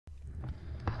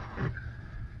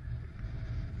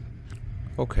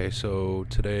Okay, so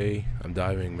today I'm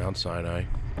diving Mt Sinai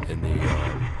in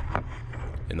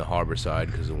the harbor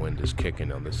side because the wind is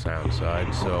kicking on the sound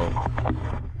side. So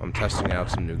I'm testing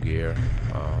out some new gear.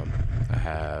 I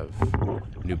have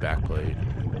new backplate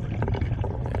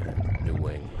and new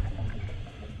wing.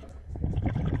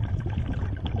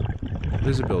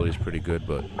 Visibility is pretty good,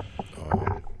 but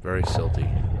very silty.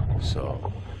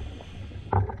 So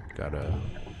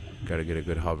gotta get a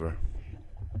good hover.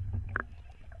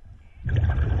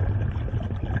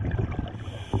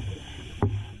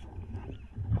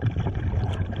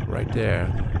 Right there,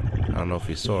 I don't know if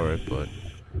you saw it, but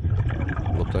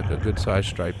it looked like a good sized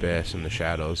striped bass in the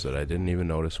shadows that I didn't even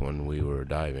notice when we were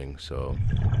diving, so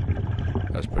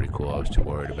that's pretty cool. I was too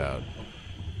worried about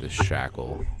this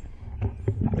shackle.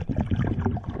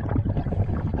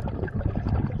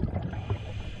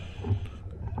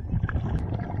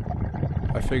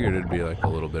 I figured it'd be like a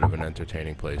little bit of an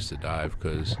entertaining place to dive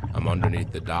because I'm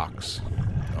underneath the docks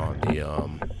on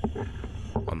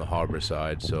the harbor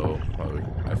side, so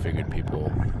I figured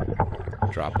people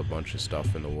drop a bunch of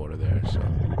stuff in the water there, so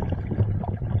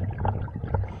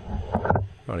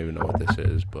I don't even know what this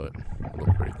is, but it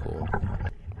looked pretty cool.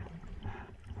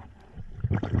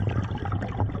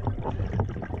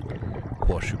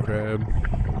 Horseshoe crab.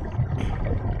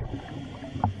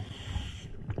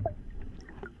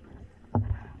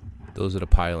 Those are the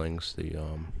pilings, the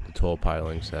tall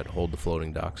pilings that hold the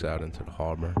floating docks out into the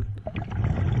harbor.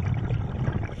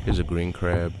 Here's a green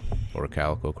crab, or a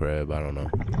calico crab, I don't know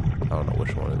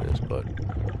which one it is, but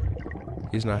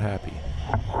he's not happy.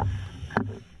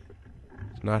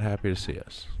 He's not happy to see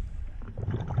us.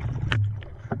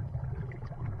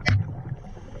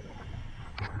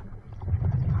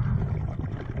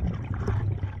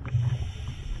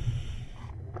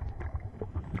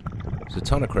 There's a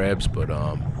ton of crabs, but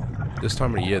this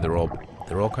time of the year they're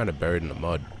all kind of buried in the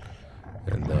mud,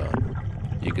 and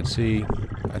you can see,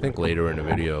 I think later in the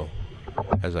video,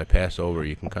 as I pass over,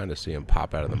 you can kind of see them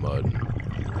pop out of the mud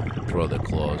and throw their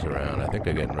claws around. I think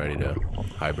they're getting ready to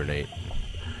hibernate.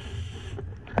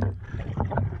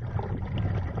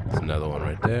 There's another one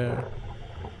right there.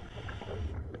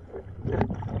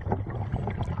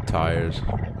 Tires.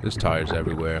 There's tires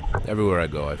everywhere. Everywhere I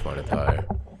go, I find a tire.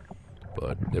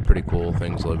 But they're pretty cool.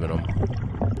 Things live in them.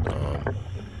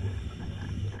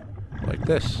 Like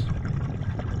this.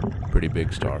 Pretty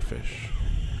big starfish.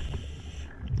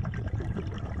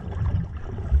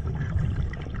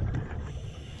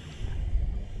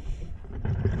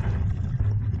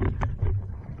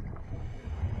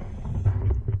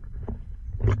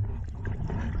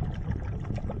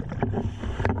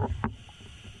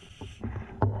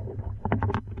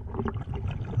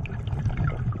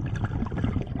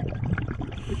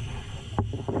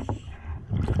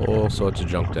 All sorts of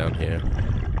junk down here.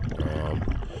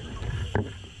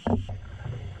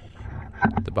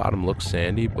 The bottom looks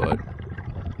sandy, but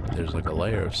there's like a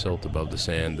layer of silt above the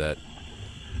sand that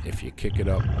if you kick it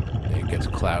up, it gets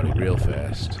cloudy real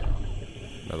fast.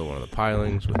 Another one of the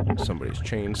pilings with somebody's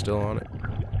chain still on it.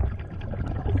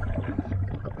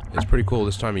 It's pretty cool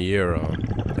this time of year.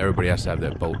 Everybody has to have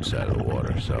their boats out of the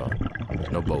water, so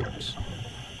there's no boats.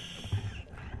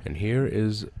 And here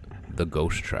is the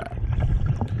ghost trap.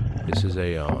 This is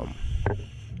a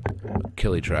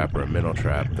killie trap or a minnow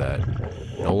trap that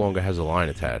no longer has a line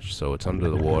attached, so it's under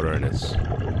the water and it's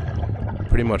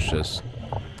pretty much just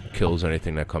kills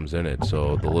anything that comes in it.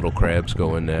 So the little crabs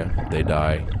go in there, they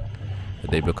die,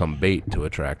 they become bait to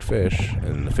attract fish,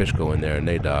 and the fish go in there and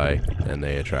they die, and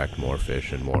they attract more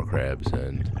fish and more crabs,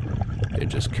 and it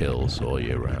just kills all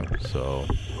year round. So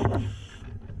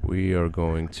we are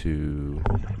going to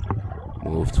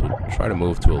try to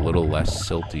move to a little less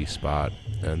silty spot,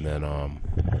 and then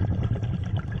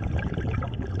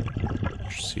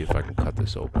see if I can cut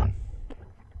this open.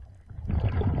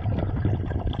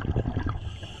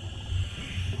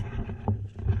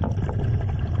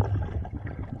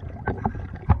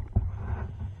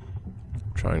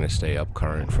 Trying to stay up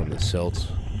current from the silt.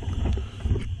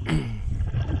 I'm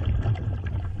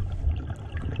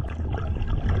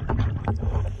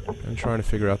trying to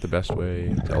figure out the best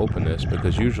way to open this,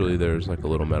 because usually there's like a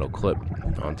little metal clip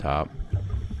on top,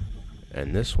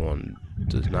 and this one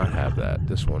does not have that.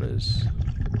 This one is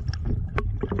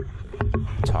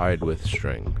tied with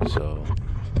string, so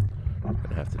I'm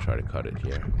gonna have to try to cut it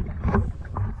here.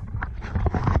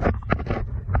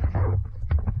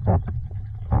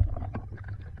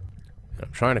 And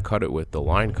I'm trying to cut it with the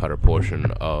line cutter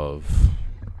portion of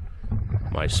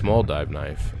my small dive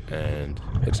knife, and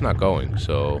it's not going,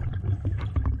 so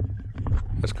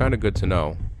that's kind of good to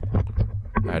know.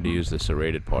 I had to use the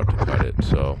serrated part to cut it,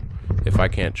 so if I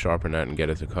can't sharpen that and get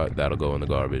it to cut, that'll go in the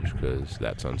garbage, because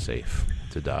that's unsafe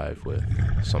to dive with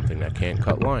something that can't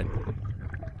cut line.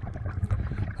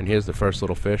 And here's the first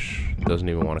little fish. Doesn't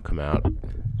even want to come out.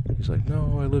 He's like,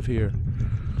 no, I live here.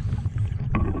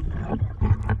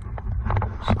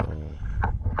 So,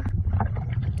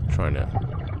 trying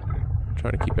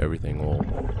to keep everything all.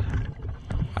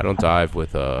 I don't dive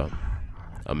with a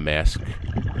mask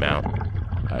mount.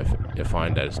 I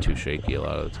find that it's too shaky a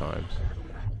lot of the times.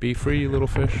 Be free, little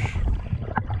fish.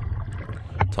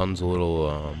 Tons of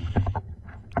little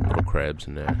crabs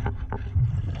in there.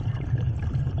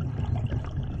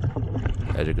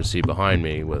 As you can see behind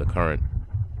me, where the current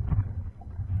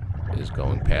is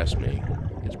going past me,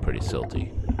 it's pretty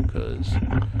silty, because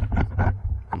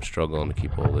I'm struggling to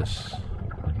keep all this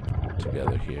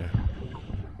together here.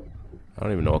 I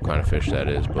don't even know what kind of fish that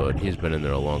is, but he's been in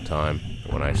there a long time.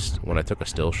 When I took a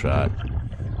still shot,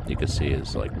 you could see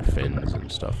his like fins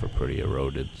and stuff are pretty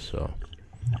eroded, so,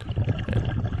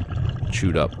 and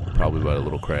chewed up probably by the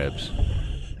little crabs.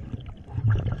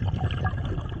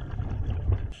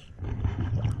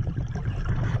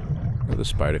 Another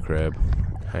spider crab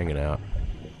hanging out.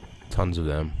 Tons of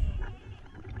them.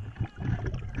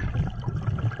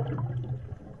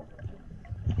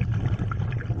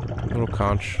 Little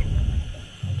conch.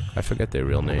 I forget their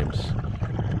real names.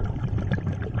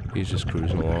 He's just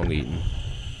cruising along eating.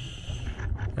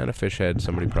 And a fish head.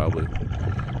 Somebody probably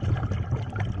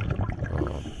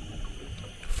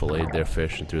filleted their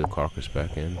fish and threw the carcass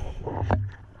back in.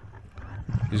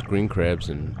 These green crabs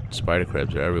and spider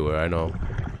crabs are everywhere. I know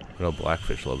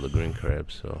blackfish love the green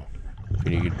crabs, so if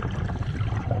you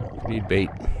need bait,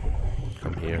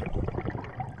 come here.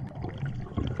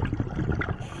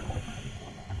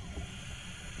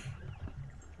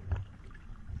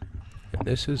 And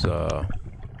this is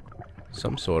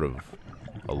some sort of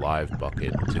a live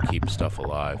bucket to keep stuff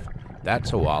alive.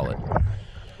 That's a wallet.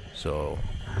 So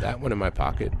that went in my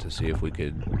pocket to see if we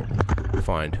could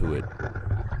find who it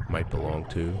might belong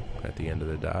to at the end of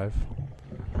the dive.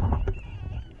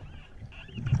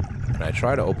 And I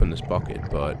tried to open this bucket,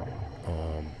 but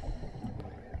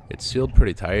it's sealed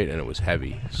pretty tight and it was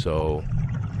heavy, so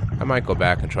I might go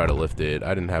back and try to lift it.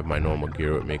 I didn't have my normal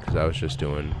gear with me because I was just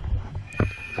doing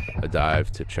a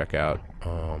dive to check out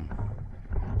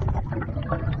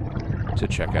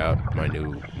my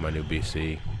new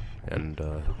BC, and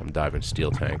I'm diving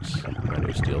steel tanks, my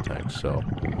new steel tanks, so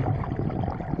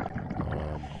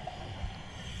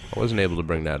I wasn't able to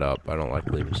bring that up. I don't like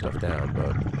leaving stuff down,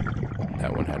 but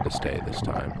that one had to stay this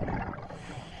time.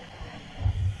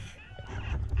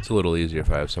 It's a little easier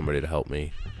if I have somebody to help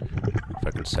me. If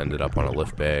I can send it up on a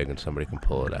lift bag and somebody can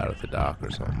pull it out at the dock or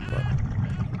something, but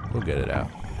we'll get it out.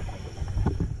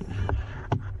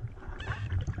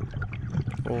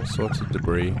 All sorts of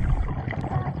debris.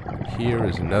 Here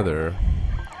is another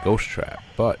ghost trap,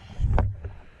 but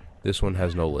this one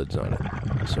has no lids on it,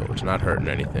 so it's not hurting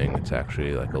anything. It's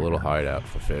actually like a little hideout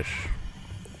for fish,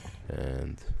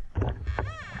 and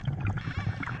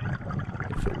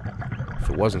if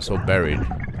it wasn't so buried,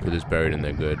 because it's buried in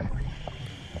there good,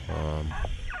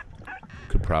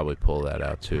 could probably pull that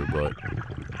out too, but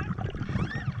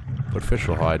fish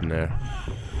will hide in there.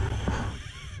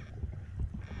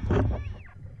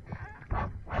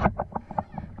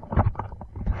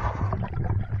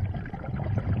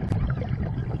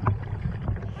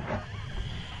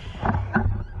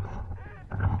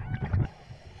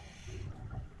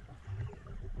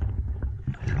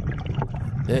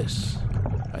 This,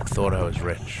 I thought I was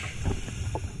rich.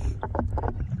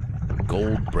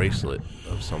 Gold bracelet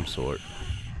of some sort.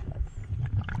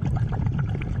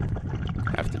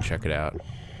 Have to check it out.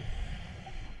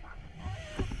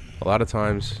 A lot of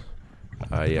times,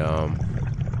 I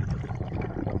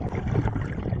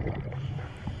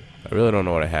really don't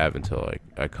know what I have until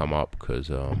I come up, because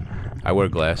I wear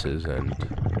glasses and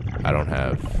I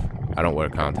don't wear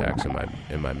contacts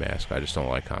in my mask. I just don't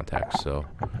like contacts, so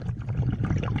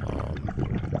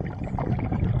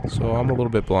I'm a little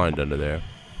bit blind under there.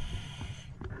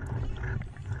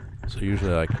 So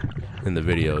usually, like, in the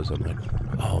videos, I'm like,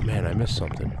 oh man, I missed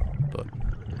something. But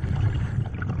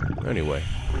anyway,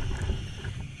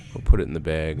 we'll put it in the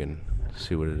bag and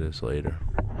see what it is later.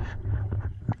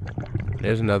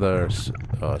 There's another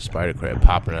spider crab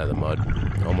popping out of the mud.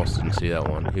 Almost didn't see that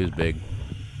one. He was big.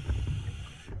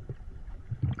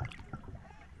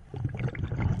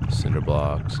 Cinder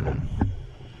blocks. And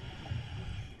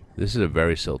this is a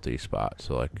very silty spot,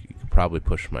 so like you could probably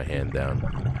push my hand down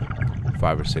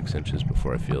 5 or 6 inches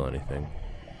before I feel anything.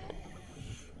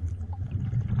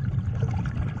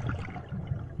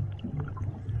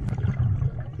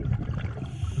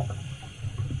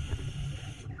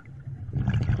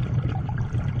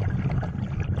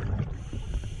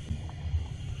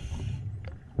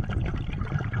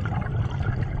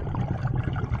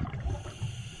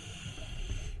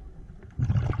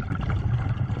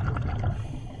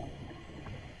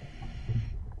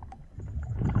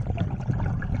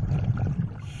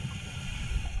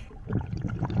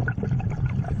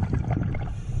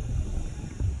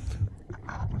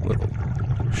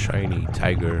 shiny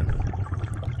tiger.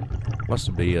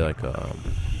 Must be like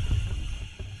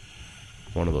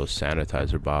one of those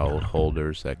sanitizer bottle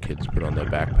holders that kids put on their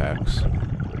backpacks.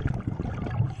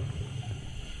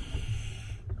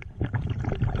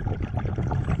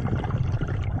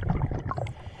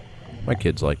 My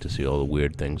kids like to see all the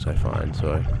weird things I find,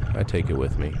 so I take it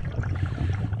with me.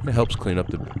 It helps clean up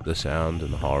the sound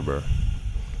in the harbor.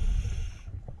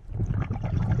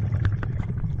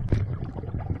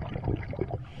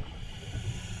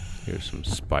 Here's some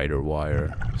spider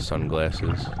wire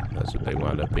sunglasses. That's what they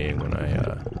wound up being when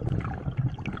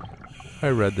I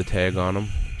read the tag on them.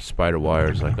 Spider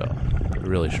wire is like a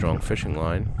really strong fishing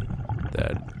line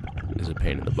that is a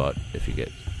pain in the butt if you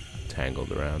get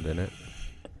tangled around in it,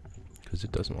 because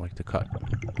it doesn't like to cut.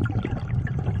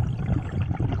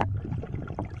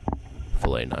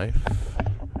 Fillet knife.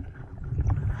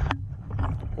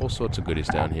 All sorts of goodies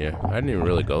down here. I didn't even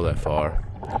really go that far.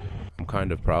 I'm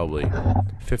kind of probably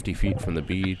 50 feet from the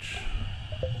beach.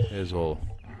 There's all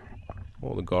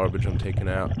the garbage I'm taking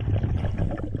out.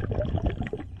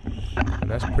 And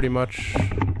that's pretty much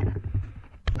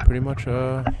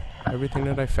everything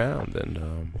that I found.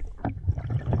 And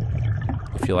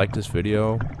if you like this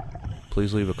video,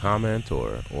 please leave a comment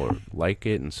or like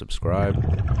it and subscribe,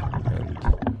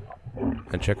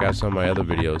 and check out some of my other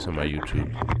videos on my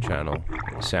YouTube channel,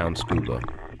 SoundScuba.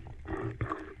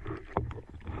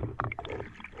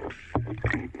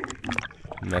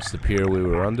 And that's the pier we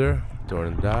were under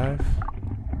during the dive.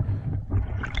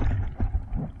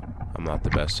 I'm not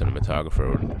the best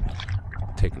cinematographer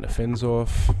taking the fins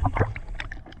off.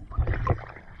 You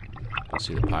can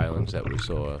see the pilings that we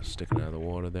saw sticking out of the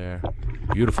water there.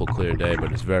 Beautiful clear day,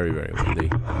 but it's very, very windy.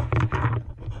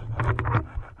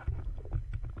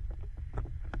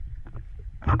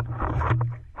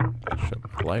 Shut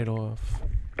the light off.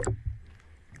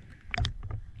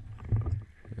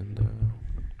 And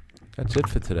that's it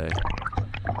for today.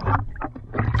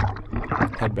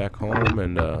 Head back home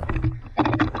and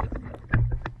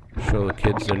show the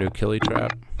kids their new killie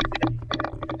trap.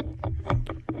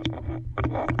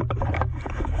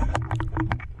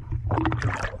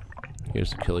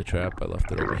 Here's the killie trap. I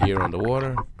left it over here on the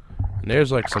water. And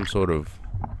there's like some sort of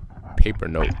paper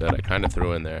note that I kind of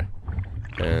threw in there.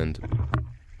 And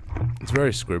it's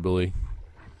very scribbly.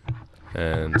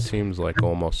 And seems like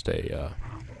almost a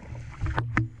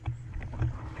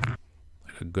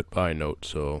goodbye note.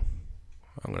 So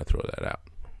I'm going to throw that out.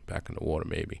 Back in the water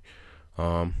maybe.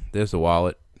 There's the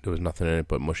wallet. There was nothing in it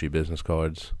but mushy business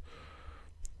cards.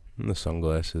 And the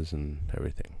sunglasses and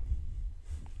everything.